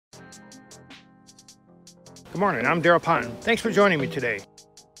Good morning, I'm Daryl Pond. Thanks for joining me today.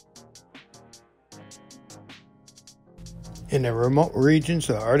 In the remote regions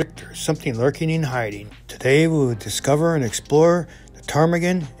of the Arctic, there's something lurking and hiding. Today we will discover and explore the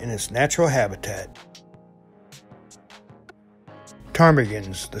ptarmigan in its natural habitat.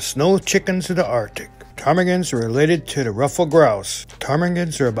 Ptarmigans, the snow chickens of the Arctic. Ptarmigans are related to the ruffed grouse.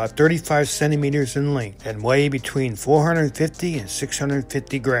 Ptarmigans are about 35 centimeters in length and weigh between 450 and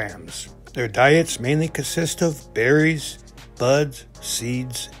 650 grams. Their diets mainly consist of berries, buds,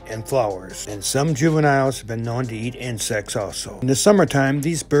 seeds, and flowers, and some juveniles have been known to eat insects also. In the summertime,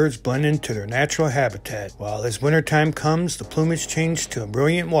 these birds blend into their natural habitat, while as wintertime comes, the plumage changes to a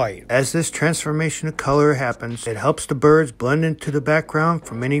brilliant white. As this transformation of color happens, it helps the birds blend into the background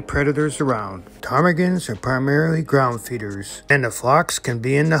from any predators around. Ptarmigans are primarily ground feeders, and the flocks can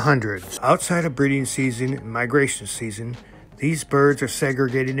be in the hundreds. Outside of breeding season and migration season, these birds are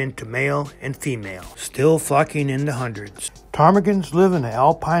segregated into male and female, still flocking in the hundreds. Ptarmigans live in the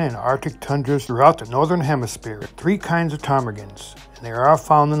alpine and Arctic tundras throughout the northern hemisphere. Three kinds of ptarmigans, and they are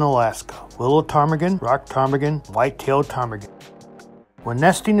found in Alaska: willow ptarmigan, rock ptarmigan, and white-tailed ptarmigan. When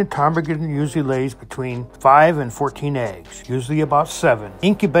nesting, the ptarmigan usually lays between 5 and 14 eggs, usually about 7.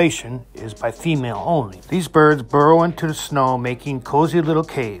 Incubation is by female only. These birds burrow into the snow, making cozy little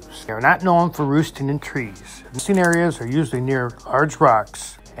caves. They are not known for roosting in trees. Nesting areas are usually near large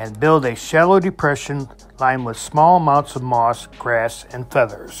rocks and build a shallow depression lined with small amounts of moss, grass, and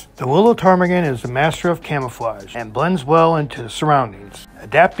feathers. The willow ptarmigan is the master of camouflage and blends well into the surroundings,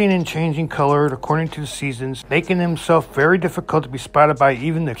 adapting and changing color according to the seasons, making himself very difficult to be spotted by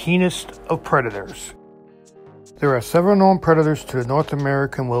even the keenest of predators. There are several known predators to the North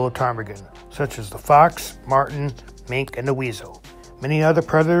American willow ptarmigan, such as the fox, marten, mink, and the weasel. Many other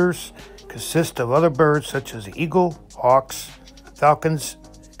predators consist of other birds such as the eagle, hawks, falcons,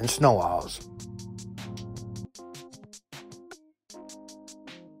 and snow owls.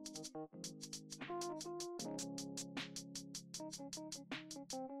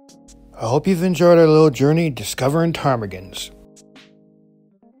 I hope you've enjoyed our little journey discovering ptarmigans.